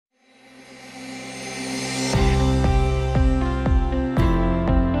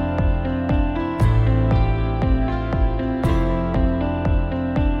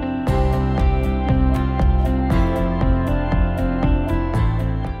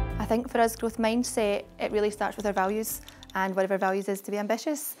think for us, growth mindset, it really starts with our values, and one of our values is to be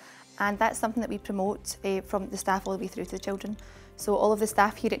ambitious, and that's something that we promote from the staff all the way through to the children. So all of the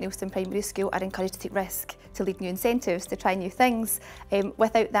staff here at Neilston Primary School are encouraged to take risk, to lead new incentives, to try new things,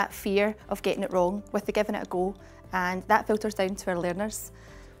 without that fear of getting it wrong, with the giving it a go, and that filters down to our learners.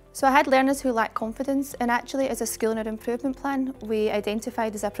 So I had learners who lacked confidence, and actually as a school in our improvement plan, we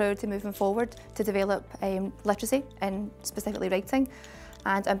identified as a priority moving forward to develop literacy, and specifically writing,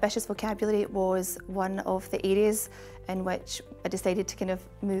 and ambitious vocabulary was one of the areas in which I decided to kind of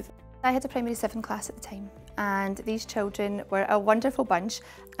move. I had a primary 7 class at the time, and these children were a wonderful bunch.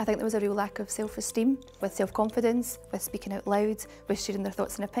 I think there was a real lack of self-esteem, with self-confidence, with speaking out loud, with sharing their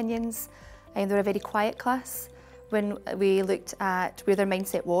thoughts and opinions, and they were a very quiet class. When we looked at where their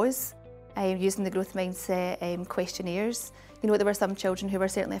mindset was, using the growth mindset questionnaires, you know, there were some children who were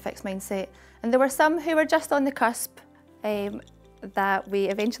certainly a fixed mindset, and there were some who were just on the cusp that we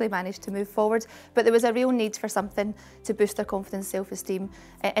eventually managed to move forward. But there was a real need for something to boost their confidence, self-esteem,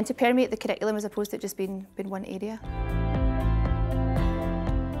 and to permeate the curriculum as opposed to it just being one area.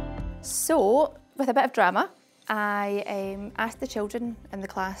 So, with a bit of drama, I asked the children in the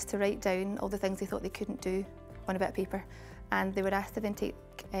class to write down all the things they thought they couldn't do on a bit of paper, and they were asked to then take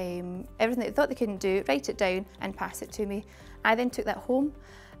everything that they thought they couldn't do, write it down and pass it to me. I then took that home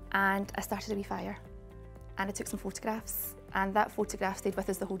and I started a wee fire, and I took some photographs, and that photograph stayed with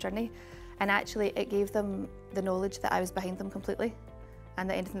us the whole journey, and actually it gave them the knowledge that I was behind them completely, and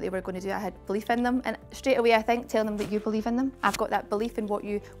that anything they were going to do, I had belief in them. And straight away, I think, telling them that you believe in them, I've got that belief in what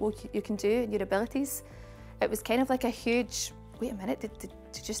you can do and your abilities. It was kind of like a huge, wait a minute, did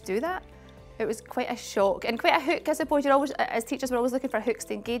you just do that? It was quite a shock and quite a hook, I suppose. You're always, as teachers, we're always looking for hooks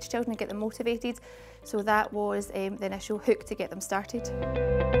to engage children and get them motivated. So that was the initial hook to get them started.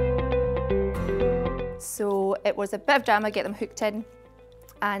 So it was a bit of drama, get them hooked in,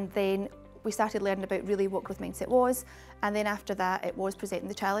 and then we started learning about really what growth mindset was, and then after that it was presenting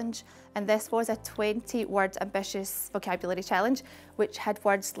the challenge, and this was a 20-word ambitious vocabulary challenge which had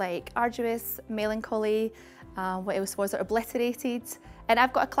words like arduous, melancholy, what else was it, obliterated, and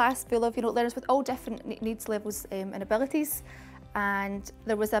I've got a class full of learners with all different needs levels and abilities, and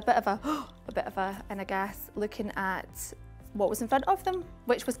there was a bit of an aghast looking at what was in front of them,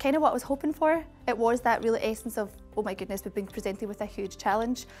 which was kind of what I was hoping for. It was that real essence of, oh my goodness, we've been presented with a huge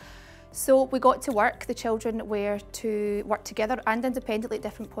challenge. So we got to work. The children were to work together and independently at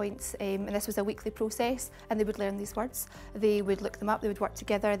different points, and this was a weekly process, and they would learn these words. They would look them up, they would work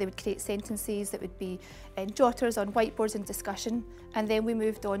together, they would create sentences that would be in jotters on whiteboards and discussion, and then we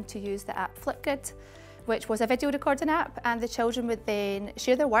moved on to use the app Flipgrid, which was a video recording app, and the children would then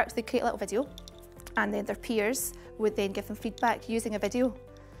share their works, they'd create a little video, and then their peers would then give them feedback using a video,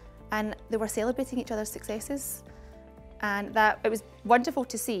 and they were celebrating each other's successes. And it was wonderful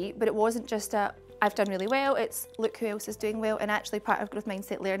to see, but it wasn't just a, I've done really well, it's look who else is doing well. And actually part of growth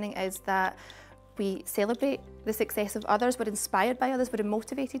mindset learning is that we celebrate the success of others, we're inspired by others, we're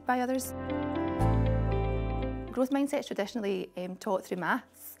motivated by others. Growth mindset is traditionally taught through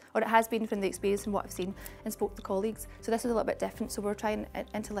maths, or it has been from the experience and what I've seen and spoke to colleagues. So this is a little bit different. So we're trying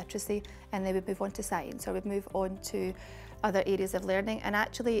into literacy, and then we'd move on to science, or we'd move on to other areas of learning. And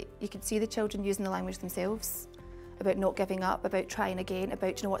actually you could see the children using the language themselves, about not giving up, about trying again,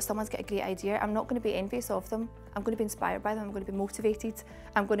 about, you know what, someone's got a great idea. I'm not going to be envious of them. I'm going to be inspired by them. I'm going to be motivated.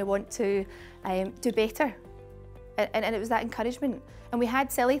 I'm going to want to do better. And it was that encouragement. And we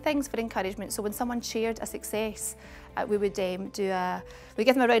had silly things for encouragement. So when someone shared a success, we would we'd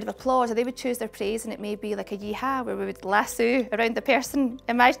give them a round of applause, or they would choose their praise, and it may be like a yee-haw, where we would lasso around the person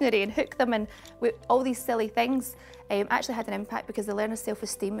imaginary and hook them, and all these silly things actually had an impact, because the learner's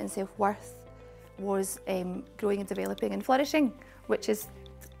self-esteem and self-worth was growing and developing and flourishing, which is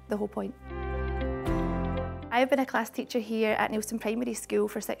the whole point. I've been a class teacher here at Neilston Primary School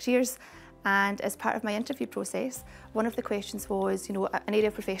for 6 years, and as part of my interview process, one of the questions was, an area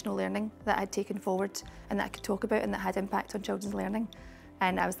of professional learning that I'd taken forward and that I could talk about and that had impact on children's learning.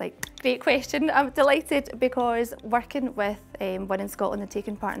 And I was like, great question. I'm delighted, because working with one in Scotland and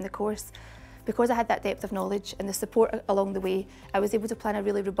taking part in the course, because I had that depth of knowledge and the support along the way, I was able to plan a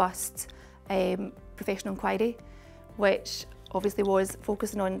really robust professional inquiry, which obviously was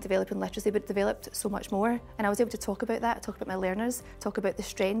focusing on developing literacy, but it developed so much more. And I was able to talk about that, talk about my learners, talk about the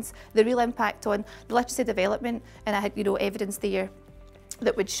strengths, the real impact on the literacy development, and I had evidence there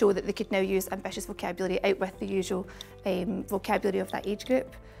that would show that they could now use ambitious vocabulary out with the usual vocabulary of that age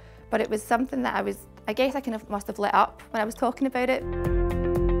group. But it was something that I guess I kind of must have lit up when I was talking about it.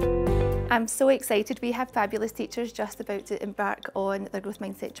 I'm so excited. We have fabulous teachers just about to embark on their growth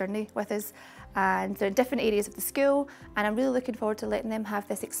mindset journey with us, and they're in different areas of the school, and I'm really looking forward to letting them have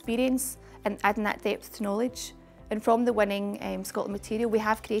this experience and adding that depth to knowledge. And from the winning Scotland material, we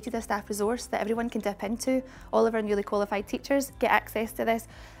have created a staff resource that everyone can dip into. All of our newly qualified teachers get access to this.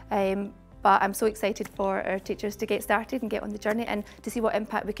 But I'm so excited for our teachers to get started and get on the journey and to see what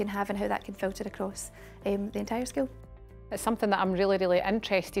impact we can have and how that can filter across the entire school. It's something that I'm really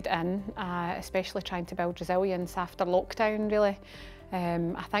interested in, especially trying to build resilience after lockdown, really.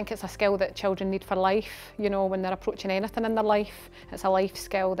 I think it's a skill that children need for life, you know, when they're approaching anything in their life. It's a life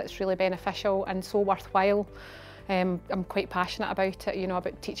skill that's really beneficial and so worthwhile. I'm quite passionate about it, you know,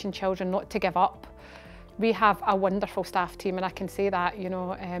 about teaching children not to give up. We have a wonderful staff team, and I can say that, you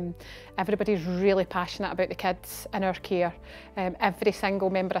know, everybody's really passionate about the kids in our care. Every single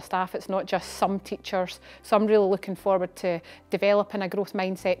member of staff, it's not just some teachers. So I'm really looking forward to developing a growth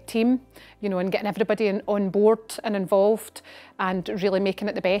mindset team, you know, and getting everybody on board and involved and really making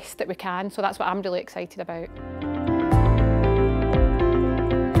it the best that we can. So that's what I'm really excited about.